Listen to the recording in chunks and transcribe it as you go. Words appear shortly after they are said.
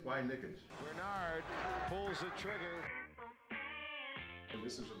by Knicks. Bernard pulls the trigger. And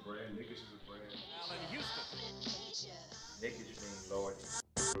this is a brand. Knicks is a brand. Allen Houston. Knicks means loyalty.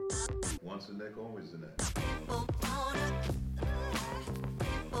 Once a Knick, always a Knick.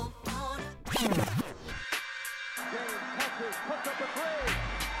 James touches, puts up a three.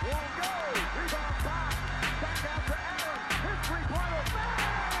 Won't go. Rebound back. Back out to Allen. His three-pointer.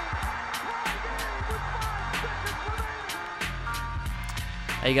 Bang! Tie game with 5 seconds remaining.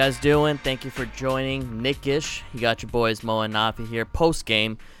 How you guys doing? Thank you for joining Knickish. You got your boys Mo and Nafi here. Post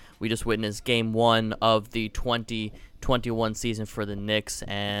game, we just witnessed Game 1 of the 2021 season for the Knicks,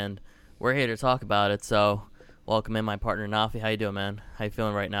 and we're here to talk about it. So, welcome in my partner Nafi. How you doing, man? How you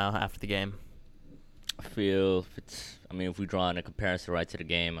feeling right now after the game? I feel if we draw in a comparison right to the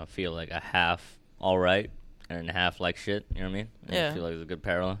game, I feel like a half all right and a half like shit. You know what I mean? Yeah. I feel like it's a good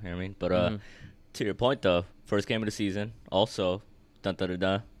parallel. You know what I mean? But to your point though, first game of the season, also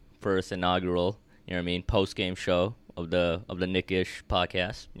first inaugural. You know what I mean? Post game show of the Knickish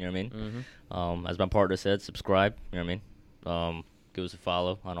podcast. You know what I mean? Mm-hmm. As my partner said, subscribe. You know what I mean? Give us a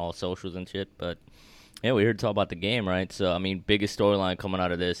follow on all socials and shit. But yeah, we're here to talk about the game, right? So I mean, biggest storyline coming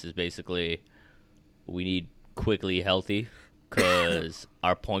out of this is basically we need quickly healthy because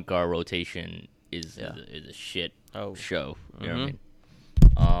our point guard rotation is a shit show. You know what I mean?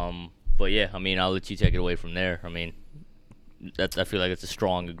 But yeah, I mean, I'll let you take it away from there. I mean, I feel like it's a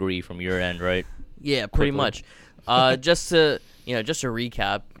strong agree from your end, right? Yeah, pretty much. Just to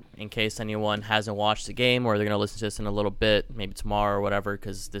recap, in case anyone hasn't watched the game or they're gonna listen to this in a little bit, maybe tomorrow or whatever,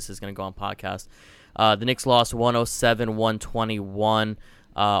 because this is gonna go on podcast. The Knicks lost 107-121.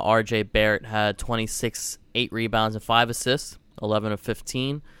 R.J. Barrett had 26, 8 rebounds and 5 assists, 11 of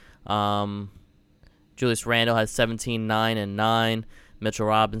 15. Julius Randle had 17, 9 and 9. Mitchell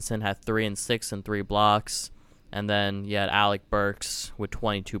Robinson had 3 and 6 and 3 blocks. And then you had Alec Burks with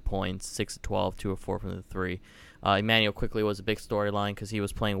 22 points, 6 of 12, 2 of 4 from the 3. Emmanuel quickly was a big storyline because he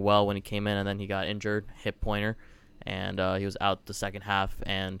was playing well when he came in, and then he got injured, hip pointer, and he was out the second half.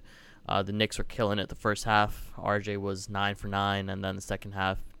 And the Knicks were killing it the first half. RJ was 9 for 9, and then the second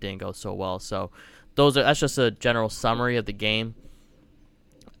half didn't go so well. So that's just a general summary of the game.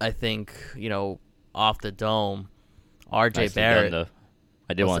 I think, off the dome, RJ Nicely Barrett. done,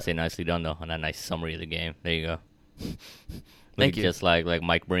 I did want to say nicely done, though, on that nice summary of the game. There you go. Thank you. Just like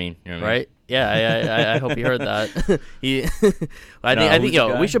Mike Breen. You know what I mean? Right? Yeah, I hope you heard that. I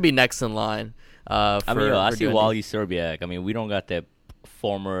think we should be next in line. I see Wally Serbiak. I mean, we don't got that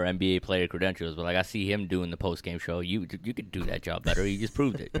former NBA player credentials, but I see him doing the post game show. You could do that job better. You just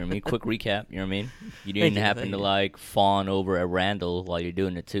proved it. You know what I mean? Quick recap. You know what I mean? You didn't happen to fawn over at Randall while you're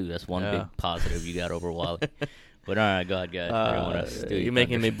doing it too. That's one big positive you got over Wally. But all right, go ahead, guys. You're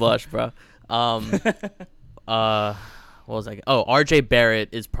making me blush, bro. What was I? Oh, R.J. Barrett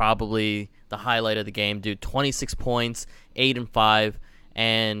is probably the highlight of the game, dude. 26 points, 8 and 5,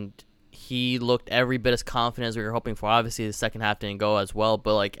 and he looked every bit as confident as we were hoping for. Obviously, the second half didn't go as well,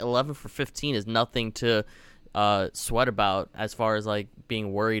 but 11 for 15 is nothing to sweat about as far as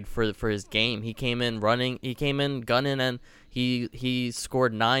being worried for his game. He came in running, he came in gunning, and he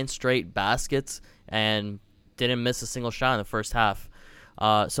scored 9 straight baskets and didn't miss a single shot in the first half.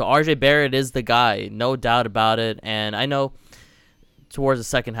 So RJ Barrett is the guy, no doubt about it. And I know towards the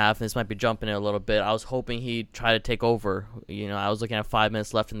second half, and this might be jumping in a little bit, I was hoping he'd try to take over. I was looking at 5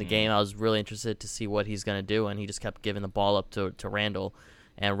 minutes left in the game. I was really interested to see what he's going to do, and he just kept giving the ball up to Randall.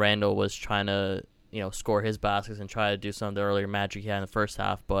 And Randall was trying to, score his baskets and try to do some of the earlier magic he had in the first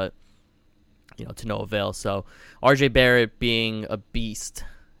half, but, to no avail. So RJ Barrett being a beast,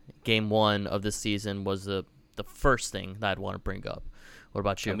 Game 1 of this season was the first thing that I'd want to bring up. What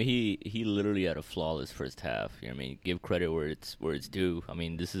about you? I mean, he literally had a flawless first half. You know what I mean? Give credit where it's due. I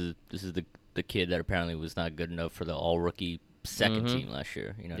mean, this is the kid that apparently was not good enough for the all rookie second team last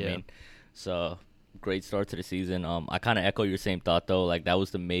year. You know what I mean? So great start to the season. I kind of echo your same thought though. That was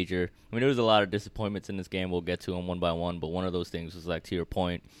the major. I mean, there was a lot of disappointments in this game. We'll get to them one by one. But one of those things was to your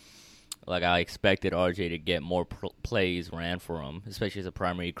point. I expected RJ to get more plays ran for him, especially as a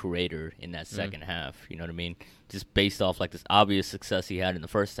primary creator in that second half. You know what I mean? Just based off this obvious success he had in the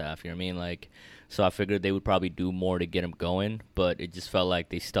first half. You know what I mean? So I figured they would probably do more to get him going, but it just felt like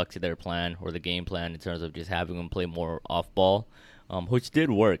they stuck to their plan or the game plan in terms of just having him play more off ball, which did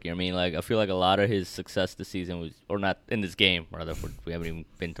work. You know what I mean? I feel like a lot of his success this season was, or not in this game, rather, we haven't even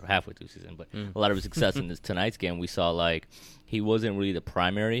been through halfway through the season, but a lot of his success in tonight's game, we saw he wasn't really the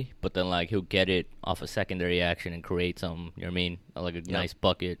primary, but then he'll get it off a secondary action and create something, you know what I mean? A nice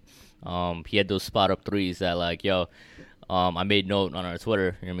bucket. He had those spot up threes that I made note on our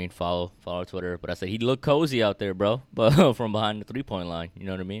Twitter. You know what I mean? Follow our Twitter. But I said he looked cozy out there, bro. But from behind the 3-point line. You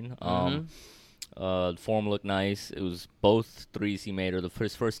know what I mean? The form looked nice. It was both threes he made, or the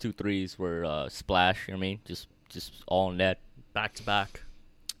first 2 threes were splash. You know what I mean? Just all net, back to back.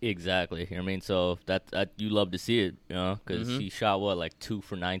 Exactly. You know what I mean? So that you love to see it, you know, because he shot like 2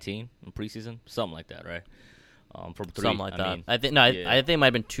 for 19 in preseason, something like that, right? From 3, something like that. Mean, I think it might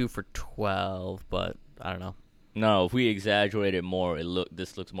have been 2 for 12, but I don't know. No, if we exaggerate it more,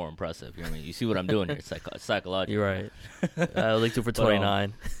 this looks more impressive. You know what I mean? You see what I'm doing here? It's like psychological. You're right. Like 2 for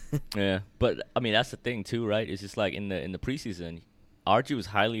 29. Yeah, but I mean that's the thing too, right? It's just like in the preseason, RG was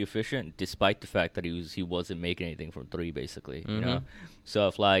highly efficient despite the fact that he wasn't making anything from 3, basically. You know,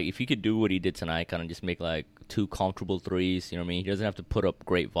 so if he could do what he did tonight, kind of just make like 2 comfortable threes. You know what I mean? He doesn't have to put up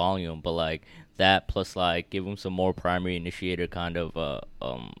great volume, but like that plus like give him some more primary initiator kind of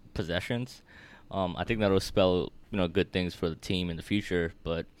possessions. I think that'll spell good things for the team in the future.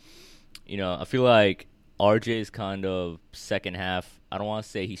 But I feel like RJ's kind of second half. I don't want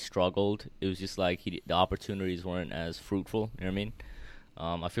to say he struggled. It was just like the opportunities weren't as fruitful. You know what I mean?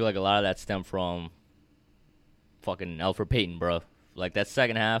 I feel like a lot of that stemmed from fucking Elfrid Payton, bro. Like that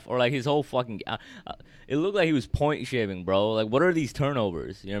second half, or like his whole fucking. It looked like he was point shaving, bro. Like what are these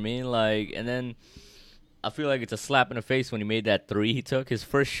turnovers? You know what I mean? Like, and then I feel like it's a slap in the face when he made that 3 he took. His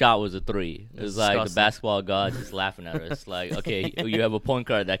first shot was a 3. It was like the basketball gods just laughing at us. Like, okay, you have a point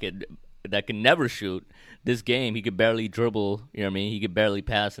guard that can never shoot. This game, he could barely dribble. You know what I mean? He could barely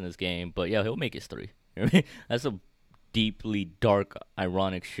pass in this game. But yeah, he'll make his 3. You know what I mean? That's a deeply dark,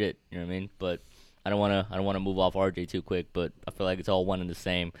 ironic shit. You know what I mean? But I don't want to move off RJ too quick. But I feel like it's all one and the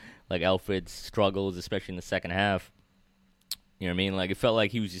same. Like Alfred's struggles, especially in the second half. You know what I mean? Like, it felt like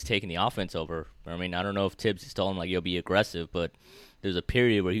he was just taking the offense over. I mean, I don't know if Tibbs just told him, like, you'll be aggressive, but there's a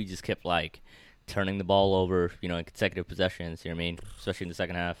period where he just kept, like, turning the ball over, in consecutive possessions, you know what I mean? Especially in the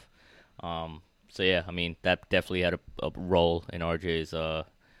second half. So, yeah, I mean, that definitely had a role in RJ's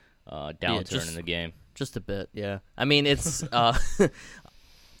downturn in the game. Just a bit, yeah. I mean, it's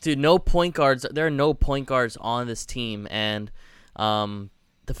dude, no point guards. There are no point guards on this team, and the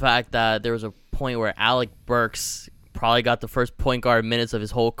fact that there was a point where Alec Burks probably got the first point guard minutes of his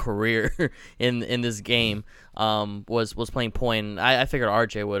whole career in this game. Was playing point. I figured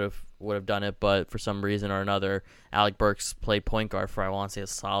RJ would have done it, but for some reason or another, Alec Burks played point guard for I want to say a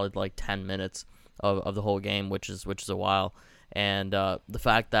solid like 10 minutes of the whole game, which is a while. And the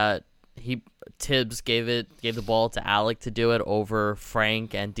fact that Tibbs gave the ball to Alec to do it over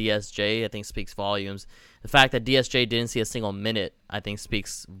Frank and DSJ, I think speaks volumes. The fact that DSJ didn't see a single minute, I think,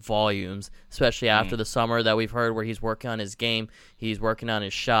 speaks volumes, especially after the summer that we've heard where he's working on his game, he's working on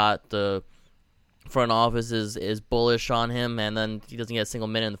his shot. The front office is bullish on him, and then he doesn't get a single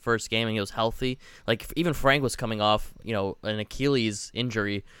minute in the first game, and he was healthy. Like, even Frank was coming off, an Achilles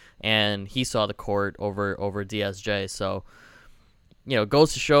injury, and he saw the court over DSJ, so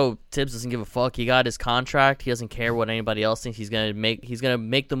goes to show Tibbs doesn't give a fuck. He got his contract. He doesn't care what anybody else thinks. He's gonna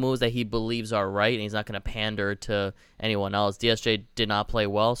make the moves that he believes are right, and he's not gonna pander to anyone else. DSJ did not play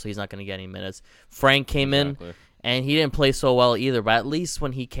well, so he's not gonna get any minutes. Frank came in, and he didn't play so well either. But at least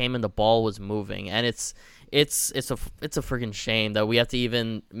when he came in, the ball was moving, and it's a freaking shame that we have to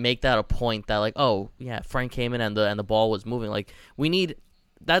even make that a point that like, oh yeah, Frank came in and the ball was moving. Like, we need.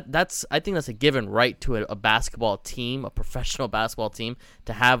 I think that's a given right to a basketball team, a professional basketball team,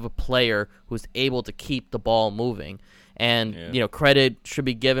 to have a player who's able to keep the ball moving. And, credit should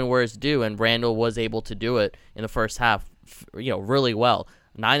be given where it's due, and Randall was able to do it in the first half, really well.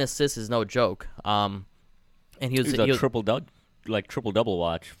 9 assists is no joke. And he was triple-double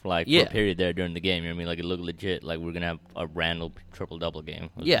watch for a period there during the game. You know what I mean? Like, it looked legit. Like, we're going to have a Randall triple-double game.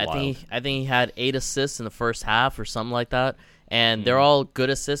 Yeah, I think he had 8 assists in the first half or something like that. And they're all good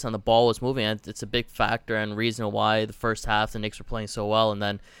assists, and the ball was moving. And it's a big factor and reason why the first half the Knicks were playing so well, and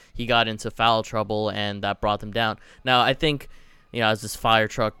then he got into foul trouble, and that brought them down. Now, I think, as this fire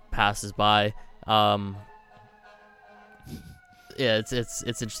truck passes by, it's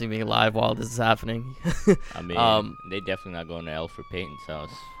interesting being live while this is happening. I mean, they definitely not going to Elfrid Payton's house.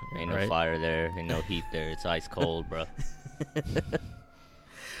 Ain't no fire there, ain't no heat there. It's ice cold, bro.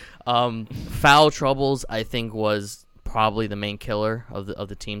 Foul troubles, I think, was probably the main killer of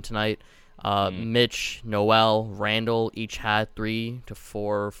the team tonight. Mitch, Noel, Randall each had 3 to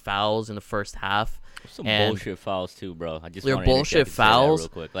 4 fouls in the first half. Some bullshit fouls too, bro. I just they're bullshit fouls. Real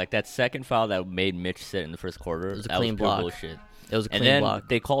quick, like that second foul that made Mitch sit in the first quarter. It was a clean block. Bullshit. It was a clean block. block.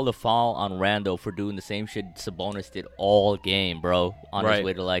 They called a foul on Randall for doing the same shit Sabonis did all game, bro. On his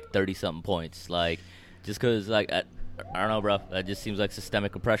way to like 30-something points, like just because like. I don't know, bro. That just seems like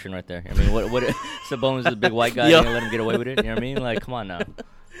systemic oppression right there. I mean, what Sabonis is a big white guy, Yo. and let him get away with it. You know what I mean? Like, come on now.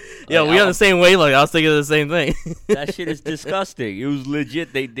 Yeah, we on the same wavelength. I was thinking of the same thing. That shit is disgusting. It was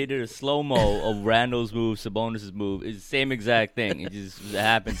legit. They did a slow-mo of Randall's move, Sabonis' move. It's the same exact thing. It just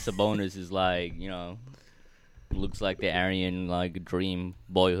happens. Sabonis is like, looks like the Aryan, like, dream,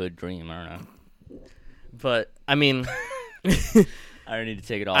 boyhood dream. I don't know. But, I mean... I don't need to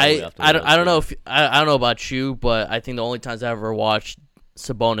take it all the way off the I don't know if I don't know about you, but I think the only times I ever watched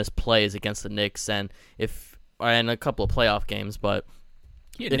Sabonis play is against the Knicks and a couple of playoff games. But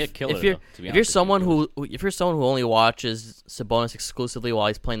if you're someone who only watches Sabonis exclusively while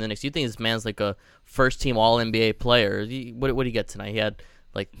he's playing the Knicks, you think this man's like a first team All NBA player? What did he get tonight? He had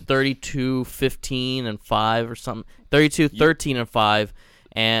like 32, 15, and 5 or something. 32, 13, and 5,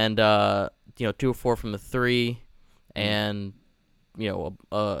 and 2 or 4 from the 3, and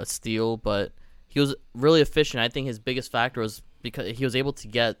a steal, but he was really efficient. I think his biggest factor was because he was able to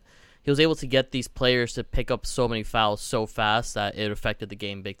get these players to pick up so many fouls so fast that it affected the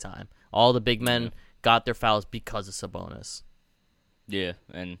game big time. All the big men got their fouls because of Sabonis. Yeah,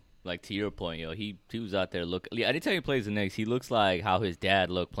 and like to your point, he was out there anytime he plays the Knicks, he looks like how his dad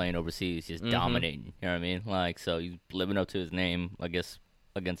looked playing overseas, just dominating. You know what I mean? Like, so he's living up to his name, I guess,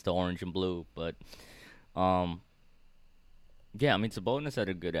 against the orange and blue, but yeah, I mean, Sabonis had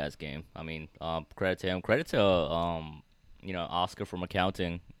a good-ass game. I mean, credit to him. Credit to, Oscar from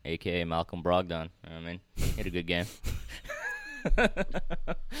accounting, a.k.a. Malcolm Brogdon. You know what I mean? He had a good game.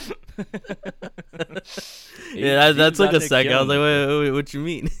 That's like a second. I was like, wait, what you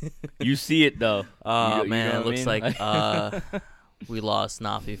mean? You see it, though. Oh, man, you know it looks mean? like we lost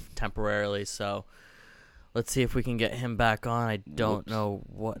Nafi temporarily, so let's see if we can get him back on. I don't know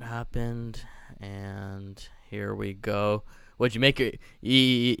what happened, and here we go. What'd you make it?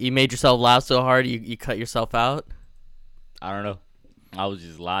 You made yourself laugh so hard you cut yourself out? I don't know. I was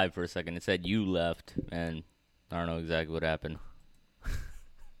just live for a second. It said you left, and I don't know exactly what happened.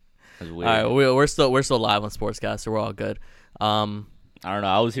 That's weird. All right, we're still live on Sportscast, so we're all good. I don't know.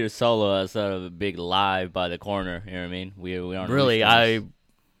 I was here solo instead of a big live by the corner. You know what I mean? We aren't really. I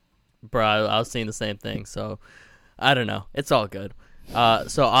was seeing the same thing. So I don't know. It's all good.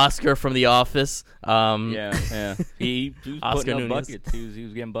 So Oscar from The Office. Yeah. He was putting up buckets. He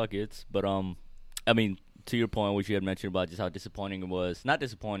was getting buckets. But I mean, to your point, which you had mentioned about just how disappointing it was. Not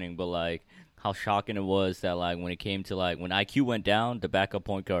disappointing, but like how shocking it was that like when it came to like when IQ went down, the backup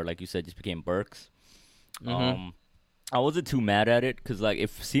point guard, like you said, just became Burks. I wasn't too mad at it because like it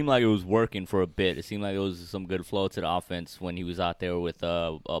seemed like it was working for a bit. It seemed like it was some good flow to the offense when he was out there with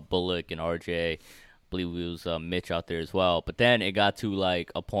Bullock and RJ. I believe it was Mitch out there as well. But then it got to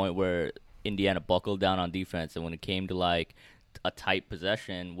like a point where Indiana buckled down on defense, and when it came to like a tight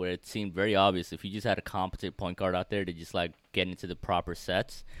possession where it seemed very obvious if you just had a competent point guard out there to just like get into the proper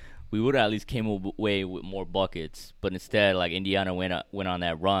sets, we would have at least came away with more buckets. But instead, like Indiana went on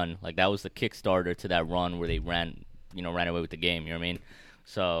that run. Like that was the Kickstarter to that run where they ran away with the game. You know what I mean?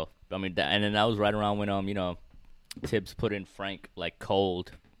 So I mean, and then that was right around when Tibbs put in Frank like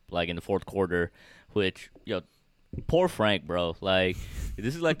cold, like in the fourth quarter. Which, poor Frank, bro. Like,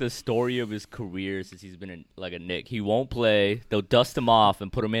 this is like the story of his career since he's been like a Knick. He won't play. They'll dust him off and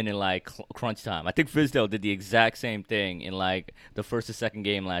put him in like crunch time. I think Fizdale did the exact same thing in like the first or second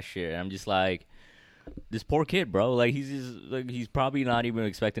game last year. And I'm just like, this poor kid, bro. Like, he's probably not even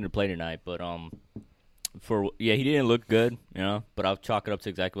expecting to play tonight. But he didn't look good, But I'll chalk it up to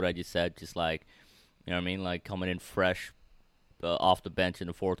exactly what I just said. Just like, you know what I mean? Like coming in fresh. Off the bench in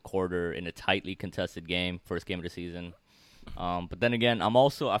the fourth quarter in a tightly contested game, first game of the season. But then again,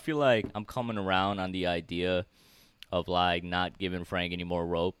 I feel like I'm coming around on the idea of like not giving Frank any more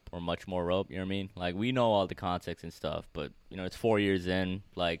rope or much more rope. You know what I mean? Like we know all the context and stuff, but it's 4 years in.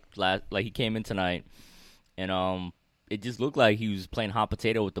 Like he came in tonight, and it just looked like he was playing hot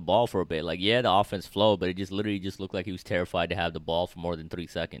potato with the ball for a bit. Like the offense flowed, but it just literally just looked like he was terrified to have the ball for more than 3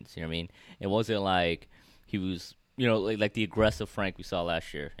 seconds. You know what I mean? It wasn't like he was. Like the aggressive Frank we saw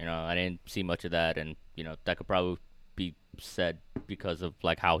last year. I didn't see much of that, and that could probably be said because of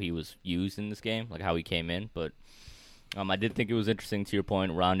like how he was used in this game, like how he came in. But I did think it was interesting to your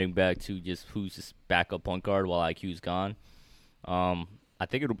point, rounding back to just who's just backup point guard while IQ's gone. I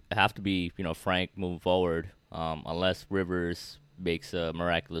think it'll have to be Frank moving forward, unless Rivers makes a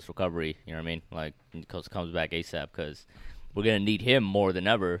miraculous recovery. You know what I mean? Like because comes back ASAP, because we're gonna need him more than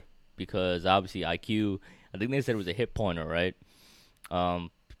ever. Because obviously IQ. I think they said it was a hip pointer, right?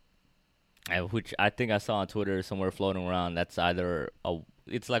 Which I think I saw on Twitter somewhere floating around. That's either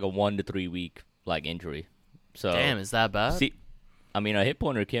it's like a 1 to 3 week like injury. So damn, is that bad? I mean, a hip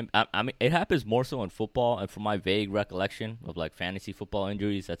pointer can. I mean, it happens more so in football, and from my vague recollection of like fantasy football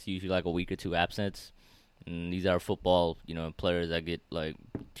injuries, that's usually like a week or two absence. And these are football, players that get like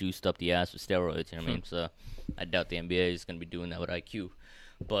juiced up the ass with steroids. You know what I mean? So I doubt the NBA is gonna be doing that with IQ.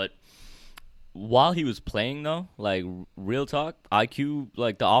 But while he was playing, though, like real talk, IQ,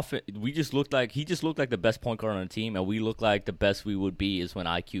 like the offense, he just looked like the best point guard on the team, and we looked like the best we would be is when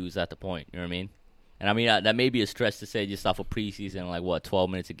IQ is at the point. You know what I mean? And I mean that may be a stretch to say just off of preseason, like 12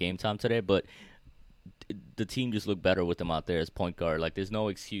 minutes of game time today, but the team just looked better with him out there as point guard. Like there's no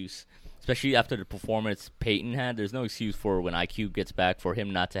excuse. Especially after the performance Peyton had, there's no excuse for when IQ gets back for him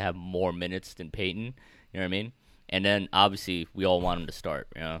not to have more minutes than Peyton. You know what I mean? And then, obviously, we all want him to start,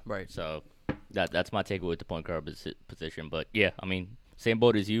 Right. So that's my takeaway with the point guard position. But, yeah, I mean, same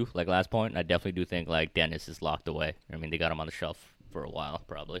boat as you, like last point. I definitely do think, like, Dennis is locked away. I mean, they got him on the shelf for a while,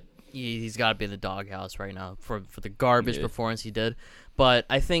 probably. He's got to be in the doghouse right now for the garbage performance he did. But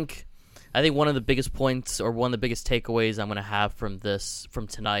I think one of the biggest points or one of the biggest takeaways I'm going to have from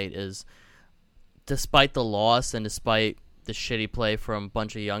tonight is, despite the loss and despite the shitty play from a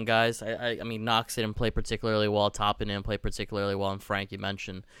bunch of young guys, I mean, Knox didn't play particularly well, Toppin didn't play particularly well, and Frank, you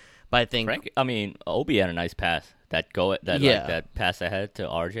mentioned. But I think Obi had a nice pass. That pass ahead to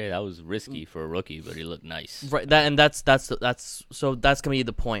RJ, that was risky for a rookie, but he looked nice. Right. That's gonna be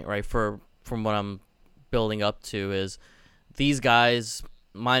the point, right? From what I'm building up to is these guys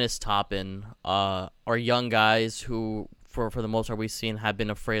minus Toppin are young guys who, for the most part we've seen, have been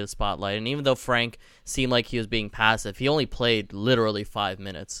afraid of the spotlight. And even though Frank seemed like he was being passive, he only played literally 5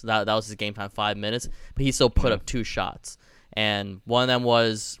 minutes. That was his game time, 5 minutes. But he still put up 2 shots, and one of them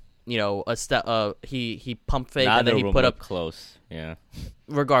was a step. He pump fake and then he put up close. Yeah.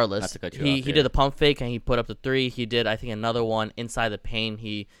 Regardless, he did the pump fake and he put up the 3. He did, I think, another one inside the paint.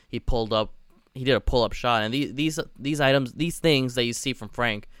 He pulled up. He did a pull-up shot, and these items, these things that you see from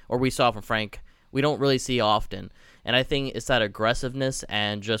Frank, or we saw from Frank, we don't really see often. And I think it's that aggressiveness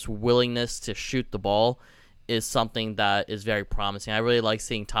and just willingness to shoot the ball is something that is very promising. I really like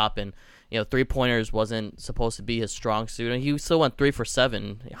seeing Toppin. 3-pointers wasn't supposed to be his strong suit, and he still went 3 for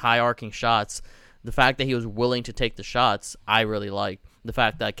 7, high-arcing shots. The fact that he was willing to take the shots, I really like. The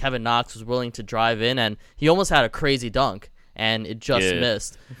fact that Kevin Knox was willing to drive in, and he almost had a crazy dunk, and it just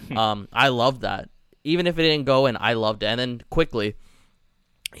missed. I love that. Even if it didn't go in, I loved it. And then quickly,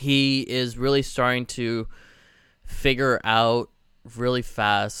 he is really starting to figure out really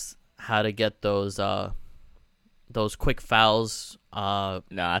fast how to get those quick fouls. I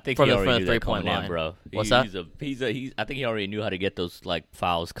think he already knew that coming in, bro. What's that? I think he already knew how to get those like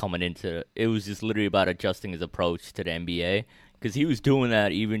fouls coming into. It was just literally about adjusting his approach to the NBA, because he was doing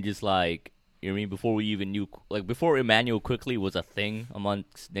that even just like, you know what I mean, before we even knew, like before Emmanuel Quickly was a thing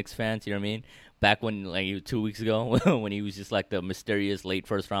amongst Knicks fans. You know what I mean? Back when, like 2 weeks ago, when he was just like the mysterious late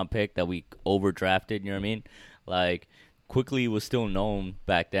first round pick that we overdrafted. You know what I mean? Like, Quickly was still known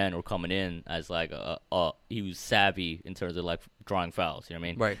back then, or coming in as like he was savvy in terms of like drawing fouls. You know what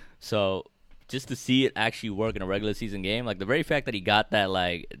I mean? Right. So just to see it actually work in a regular season game, like the very fact that he got that,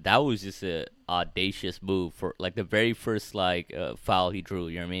 like that was just a audacious move for like the very first like foul he drew.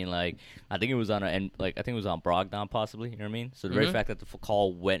 You know what I mean? Like I think it was on Brogdon possibly. You know what I mean? So the very fact that the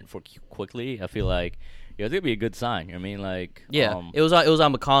call went for Quickly, I feel like. Yeah, it's gonna be a good sign. You know what I mean? Like, it was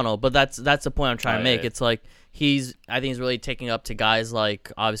on McConnell, but that's the point I'm trying to make. Yeah. It's like I think he's really taking up to guys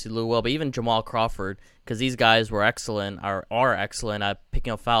like obviously Lou Will, but even Jamal Crawford, because these guys were are excellent at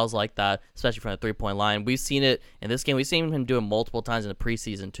picking up fouls like that, especially from the 3-point line. We've seen it in this game. We've seen him do it multiple times in the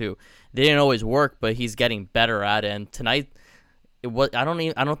preseason too. They didn't always work, but he's getting better at it. And tonight, I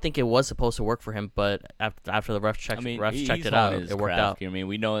don't think it was supposed to work for him, but after the refs checked it out, it worked out. You know what I mean?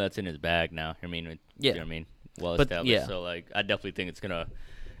 We know that's in his bag now. You know what I mean? You know what I mean? Well established. Yeah. So like, I definitely think it's gonna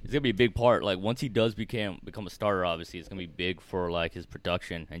be a big part. Like once he does become a starter, obviously it's gonna be big for like his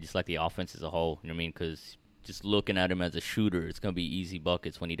production and just like the offense as a whole. You know what I mean? Because just looking at him as a shooter, it's gonna be easy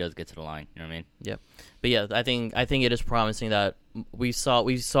buckets when he does get to the line. You know what I mean? Yeah. But yeah, I think it is promising that we saw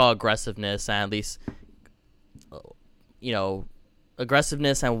aggressiveness and at least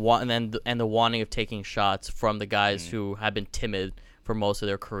aggressiveness and the wanting of taking shots from the guys who have been timid for most of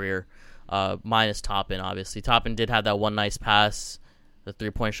their career, minus Toppin, obviously. Toppin did have that one nice pass. The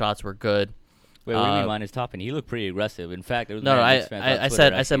 3-point shots were good. Wait, what do you mean minus Toppin? He looked pretty aggressive. In fact, there was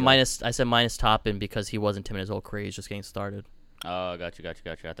I said minus Toppin because he wasn't timid his whole career. He's just getting started. Oh, got you.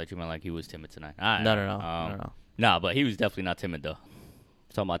 I thought you meant like he was timid tonight. No. Nah, but he was definitely not timid though.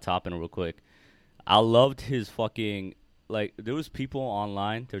 Talking about Toppin real quick. I loved his fucking. Like, there was people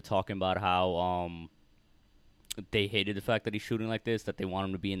online, they're talking about how they hated the fact that he's shooting like this, that they want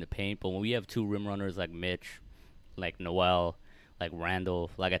him to be in the paint. But when we have 2 rim runners like Mitch, like Noel, like Randall.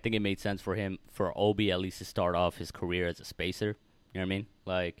 Like I think it made sense for Obi at least to start off his career as a spacer. You know what I mean?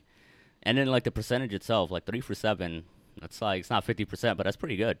 Like, and then like the percentage itself, like 3 for 7. That's like, it's not 50%, but that's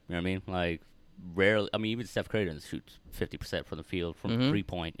pretty good. You know what I mean? Like rarely. I mean, even Steph Curry doesn't shoot 50% from the field from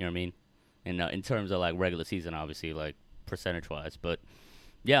 3-point. You know what I mean? And in terms of like regular season, obviously, like percentage wise, but.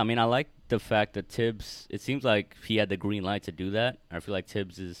 Yeah, I mean, I like the fact that Tibbs, it seems like he had the green light to do that. I feel like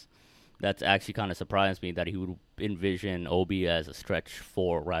that's actually kind of surprised me that he would envision Obi as a stretch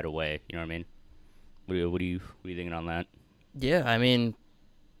 4 right away. You know what I mean? What are you thinking on that? Yeah, I mean,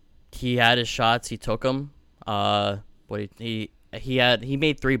 he had his shots, he took them. He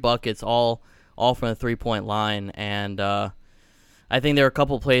made 3 buckets, all from the 3-point line, and I think there were a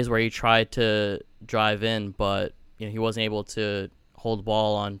couple plays where he tried to drive in, but he wasn't able to hold the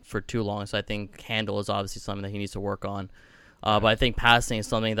ball on for too long. So I think handle is obviously something that he needs to work on. But I think passing is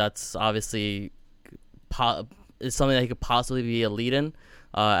something that's obviously is something that he could possibly be a lead in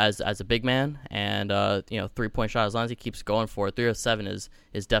as a big man. And 3-point shot, as long as he keeps going for it, 3 of 7 is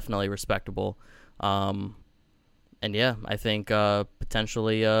definitely respectable. And yeah, I think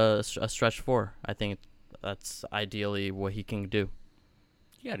potentially a stretch 4. I think that's ideally what he can do.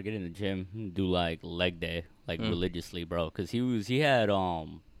 You got to get in the gym and do like leg day, like religiously, bro. Because he had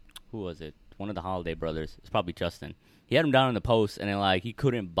who was it? One of the Holiday brothers. It's probably Justin. He had him down in the post, and then like he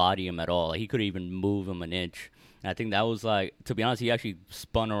couldn't body him at all. Like he couldn't even move him an inch. And I think that was like, to be honest, he actually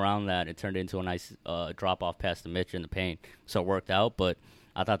spun around that and turned it into a nice drop off past the Mitch in the paint. So it worked out. But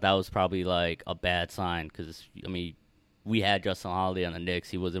I thought that was probably like a bad sign because I mean, we had Justin Holiday on the Knicks.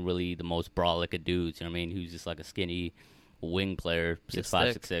 He wasn't really the most brolic of dudes. You know what I mean? He was just like a skinny wing player,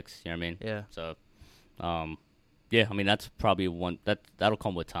 6'5", 6'6", you know what I mean? Yeah. So, yeah, I mean, that's probably one, that'll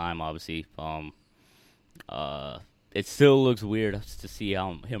come with time, obviously. It still looks weird to see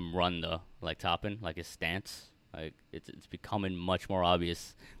him run like Toppin, like his stance. Like, it's becoming much more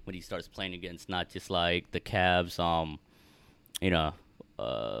obvious when he starts playing against not just like the Cavs,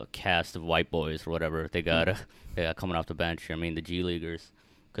 cast of white boys or whatever they got coming off the bench. I mean, the G Leaguers.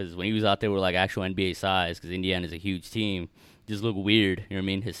 Because when he was out there with, like, actual NBA size, because Indiana's a huge team, just look weird. You know what I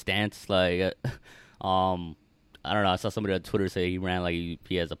mean? His stance, like, I don't know. I saw somebody on Twitter say he ran like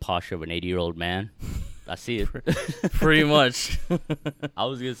he has a posture of an 80-year-old man. I see it. Pretty much. I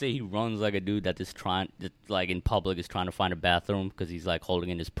was going to say he runs like a dude that like, in public is trying to find a bathroom because he's, like,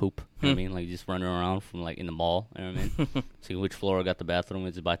 holding in his poop. You know what I mean? Like, just running around from, like, in the mall. You know what I mean? See which floor I got the bathroom.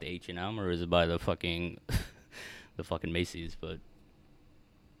 Is it by the H&M or is it by the fucking Macy's? But...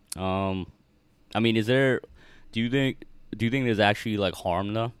 I mean, do you think there's actually like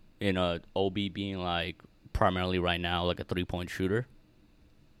harm though in OB being like primarily right now like a 3-point shooter?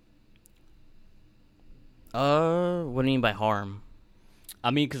 What do you mean by harm?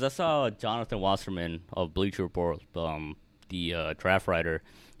 I mean, because I saw Jonathan Wasserman of Bleacher Report, the draft writer.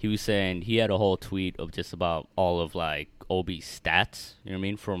 He was saying he had a whole tweet of just about all of like OB's stats. You know what I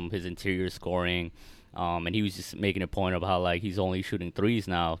mean, from his interior scoring. And he was just making a point of how, like, he's only shooting threes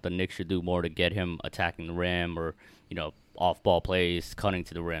now. The Knicks should do more to get him attacking the rim or, off-ball plays, cutting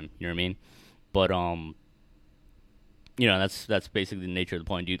to the rim. You know what I mean? But, that's basically the nature of the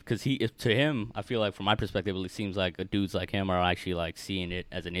point, dude. Because to him, I feel like, from my perspective, it seems like dudes like him are actually, like, seeing it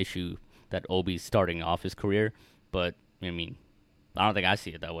as an issue that Obi's starting off his career. But, I mean, I don't think I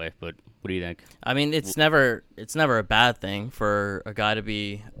see it that way, but what do you think? I mean, it's never a bad thing for a guy to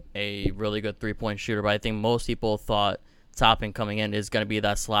be a really good 3-point shooter, but I think most people thought Toppin coming in is going to be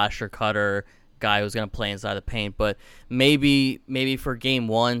that slasher cutter guy who's going to play inside the paint. But maybe for game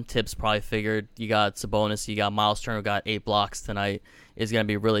 1, Tibbs probably figured you got Sabonis, you got Miles Turner, who got 8 blocks tonight, is going to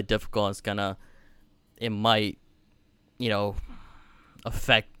be really difficult. It might,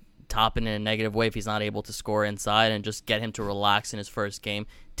 affect Toppin in a negative way if he's not able to score inside, and just get him to relax in his first game,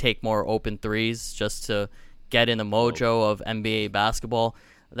 take more open threes just to get in the mojo of NBA basketball.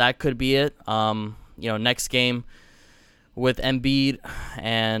 That could be it. Next game with Embiid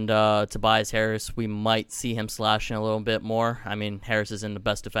and Tobias Harris, we might see him slashing a little bit more. I mean, Harris isn't the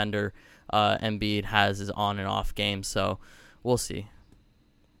best defender. Embiid has his on and off game, so we'll see.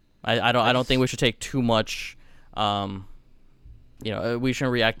 I don't think we should take too much. We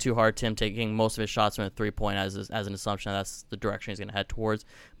shouldn't react too hard to him taking most of his shots from a 3-point as an assumption that's the direction he's going to head towards.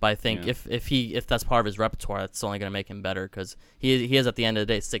 But I think if that's part of his repertoire, that's only going to make him better because he is at the end of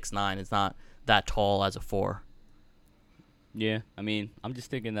the day 6'9". It's not that tall as a 4. Yeah, I mean, I'm just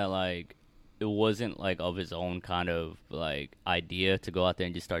thinking that like it wasn't like of his own kind of like idea to go out there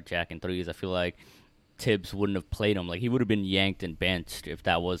and just start jacking threes. I feel like Tibbs wouldn't have played him. Like he would have been yanked and benched if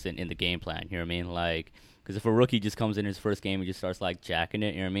that wasn't in the game plan. You know what I mean? Like. Because if a rookie just comes in his first game and just starts, like, jacking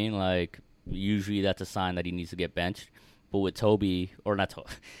it, you know what I mean? Like, usually that's a sign that he needs to get benched. but with Toby or not Toby,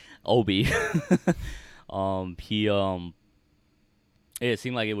 Obi, it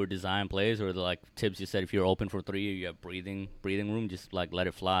seemed like it were design plays, or like Tibbs just said, if you're open for three, you have breathing room, just like let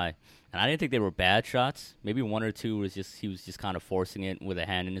it fly. And I didn't think they were bad shots. Maybe one or two he was just kind of forcing it with a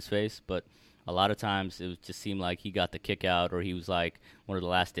hand in his face. But a lot of times it just seemed like he got the kick out, or he was like one of the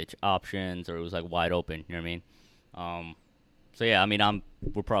last ditch options, or it was like wide open. You know what I mean? So yeah, I mean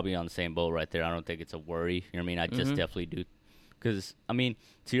we're probably on the same boat right there. I don't think it's a worry. You know what I mean? I just definitely do. Because, I mean,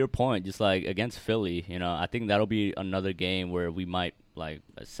 to your point, just like against Philly, you know, I think that'll be another game where we might, like,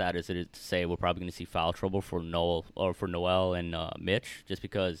 as sad as it is to say, we're probably going to see foul trouble for Noel and Mitch, just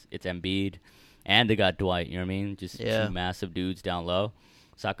because it's Embiid and they got Dwight, you know what I mean? Just two massive dudes down low.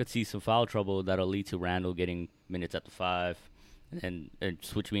 So I could see some foul trouble that'll lead to Randall getting minutes at the 5, and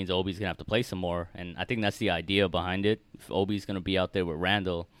which means Obi's going to have to play some more. And I think that's the idea behind it. If Obi's going to be out there with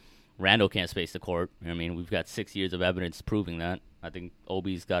Randall can't space the court. I mean, we've got 6 years of evidence proving that. I think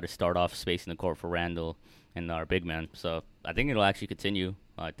Obi's got to start off spacing the court for Randall and our big man. So I think it'll actually continue.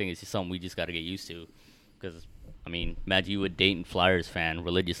 I think it's just something we just got to get used to. Because, I mean, imagine you a Dayton Flyers fan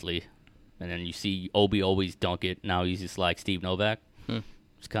religiously, and then you see Obi always dunk it. Now he's just like Steve Novak.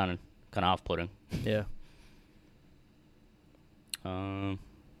 It's kind of off-putting. Yeah.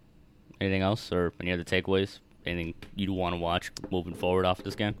 Anything else or any other takeaways? Anything you'd want to watch moving forward off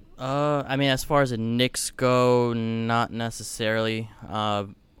this game? I mean, as far as the Knicks go, not necessarily. I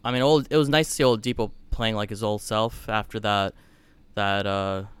mean, it was nice to see Oladipo playing like his old self after that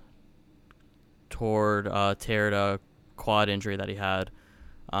teared quad injury that he had.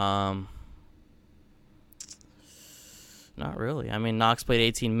 Not really. I mean, Knox played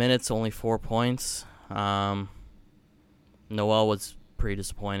 18 minutes, only 4 points. Noel was pretty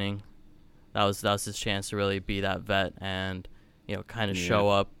disappointing. That was his chance to really be that vet and, you know, kind of show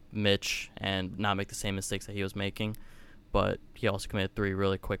up Mitch and not make the same mistakes that he was making. But he also committed 3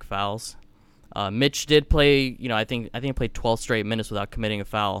 really quick fouls. Mitch did play, you know, I think he played 12 straight minutes without committing a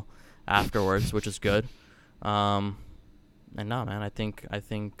foul afterwards, which is good. And no, man, I think that's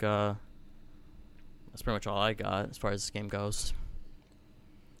pretty much all I got as far as this game goes.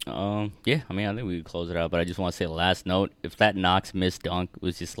 Yeah, I mean, I think we could close it out, but I just want to say the last note. If that Knox missed dunk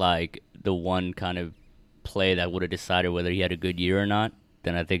was just like the one kind of play that would have decided whether he had a good year or not,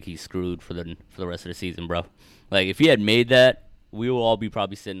 then I think he's screwed for the rest of the season, bro. Like, if he had made that, we will all be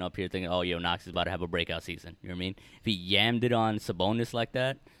probably sitting up here thinking, oh, yo, Knox is about to have a breakout season. You know what I mean? If he yammed it on Sabonis like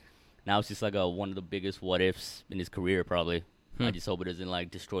that, now it's just like one of the biggest what-ifs in his career, probably. I just hope it doesn't,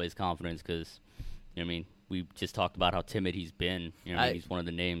 like, destroy his confidence because, you know what I mean? We just talked about how timid he's been. You know, he's one of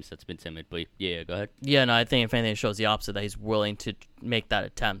the names that's been timid. But, yeah, go ahead. Yeah, no, I think if anything, it shows the opposite, that he's willing to make that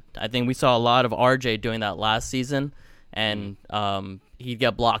attempt. I think we saw a lot of RJ doing that last season, and he'd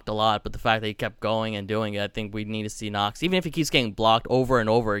get blocked a lot. But the fact that he kept going and doing it, I think we need to see Knox. Even if he keeps getting blocked over and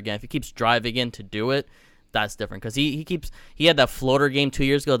over again, if he keeps driving in to do it, that's different. Because he had that floater game 2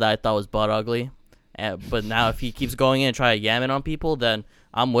 years ago that I thought was butt ugly. But now if he keeps going in and try to yam it on people, then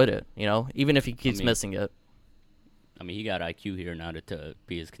I'm with it, you know, even if he keeps missing it. I mean, he got IQ here now to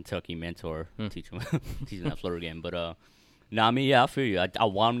be his Kentucky mentor, teach him that floater game. But, no, I mean, yeah, I feel you. I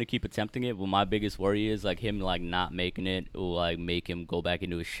want him to keep attempting it, but my biggest worry is, like, him, like, not making it will, like, make him go back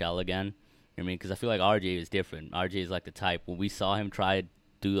into his shell again. You know what I mean? Because I feel like RJ is different. RJ is, like, the type. When we saw him try to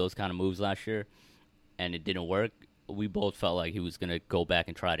do those kind of moves last year and it didn't work, we both felt like he was going to go back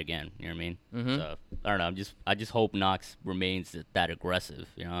and try it again. You know what I mean? So, I don't know. I just hope Knox remains that aggressive,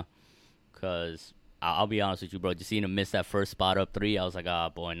 you know? Because I'll be honest with you, bro. Just seeing him miss that first spot up 3, I was like,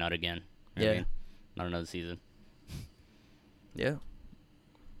 oh, boy, not again. You know what I mean? Not another season. Yeah.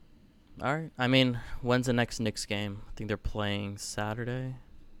 All right. I mean, when's the next Knicks game? I think they're playing Saturday.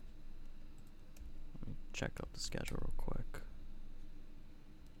 Let me check out the schedule real quick.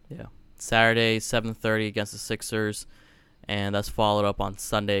 Yeah. Saturday, 7:30 against the Sixers, and that's followed up on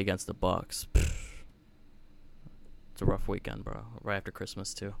Sunday against the Bucks. It's a rough weekend, bro. Right after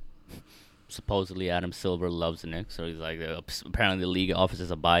Christmas, too. Supposedly Adam Silver loves the Knicks, so he's like, apparently the league offers us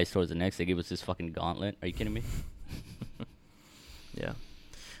a bias towards the Knicks. They give us this fucking gauntlet. Are you kidding me? Yeah.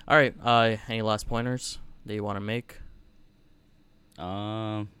 All right. Any last pointers that you want to make?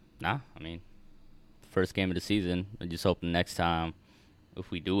 Nah. I mean, first game of the season. I just hope the next time, if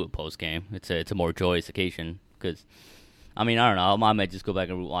we do a post game, it's a more joyous occasion. Because, I mean, I don't know. I might just go back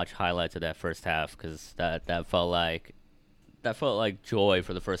and watch highlights of that first half because that felt like joy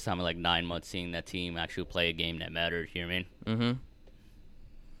for the first time in like 9 months, seeing that team actually play a game that mattered. You know what I mean? Mm-hmm.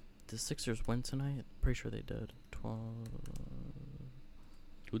 Did the Sixers win tonight? Pretty sure they did. 12.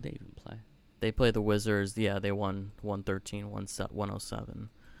 Who'd they even play? They played the Wizards. Yeah, they won 113, 107.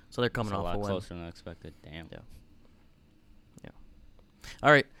 So they're coming off a win. A lot closer than I expected. Damn. Yeah.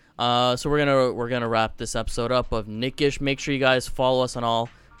 All right. So we're gonna wrap this episode up of Nickish. Make sure you guys follow us on all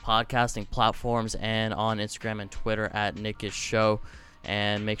podcasting platforms and on Instagram and Twitter at Nickish Show.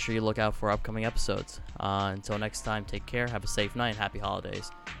 And make sure you look out for upcoming episodes. Until next time, take care. Have a safe night. Happy holidays.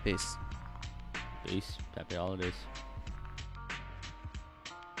 Peace. Peace. Happy holidays.